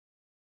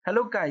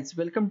Hello guys,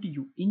 welcome to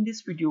you. In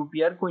this video,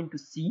 we are going to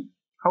see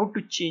how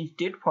to change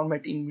date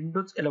format in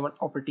Windows 11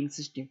 operating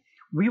system.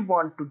 We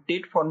want to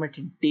date format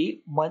in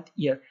day, month,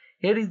 year.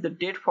 Here is the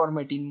date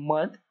format in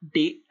month,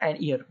 day and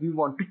year. We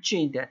want to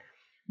change that.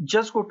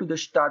 Just go to the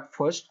start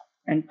first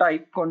and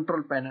type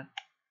control panel.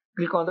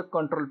 Click on the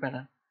control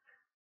panel.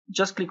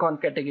 Just click on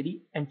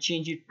category and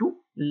change it to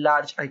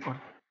large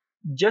icon.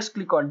 Just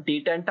click on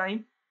date and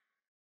time.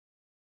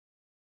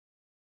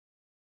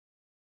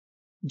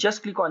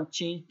 Just click on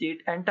change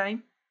date and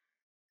time.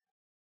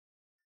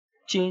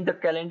 Change the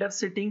calendar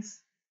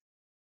settings.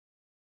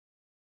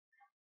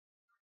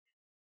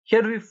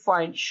 Here we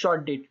find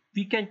short date.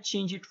 We can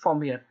change it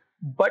from here,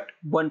 but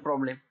one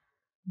problem: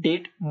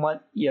 date,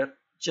 month, year.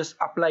 Just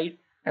apply it,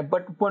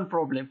 but one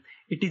problem: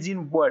 it is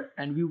in word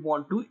and we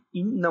want to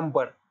in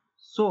number.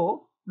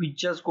 So we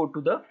just go to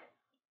the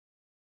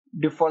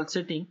default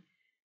setting,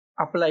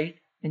 apply it,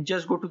 and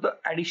just go to the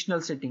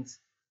additional settings.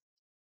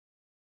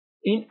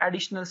 In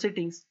additional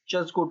settings,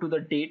 just go to the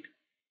date.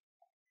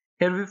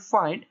 Here we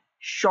find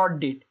short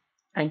date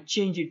and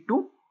change it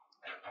to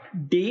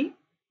day,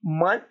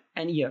 month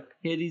and year.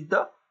 Here is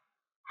the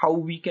how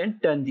we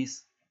can turn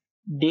this: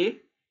 day,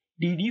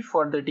 dd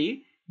for the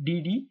day,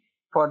 dd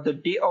for the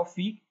day of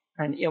week,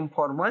 and m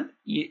for month,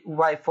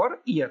 y for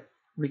year.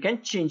 We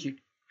can change it.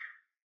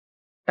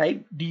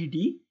 Type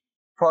dd/mm,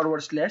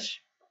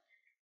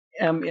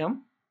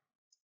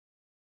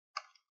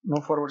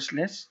 no forward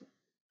slash,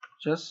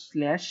 just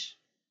slash,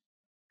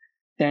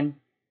 then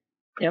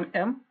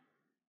mm,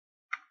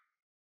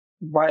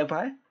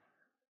 y,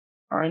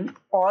 and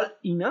all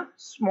in a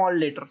small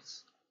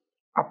letters.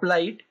 Apply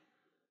it.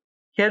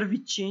 Here we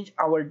change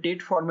our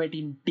date format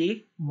in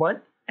day,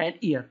 month and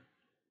year.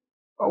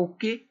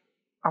 Okay,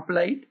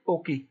 apply it.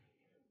 Okay.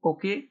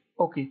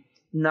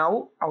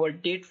 Now our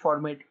date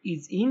format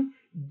is in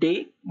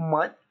day,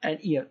 month and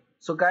year.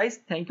 So guys,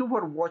 thank you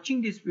for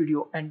watching this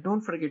video, and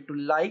don't forget to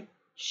like,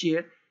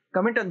 share,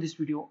 comment on this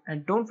video,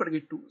 and don't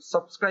forget to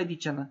subscribe the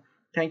channel.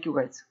 Thank you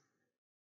guys.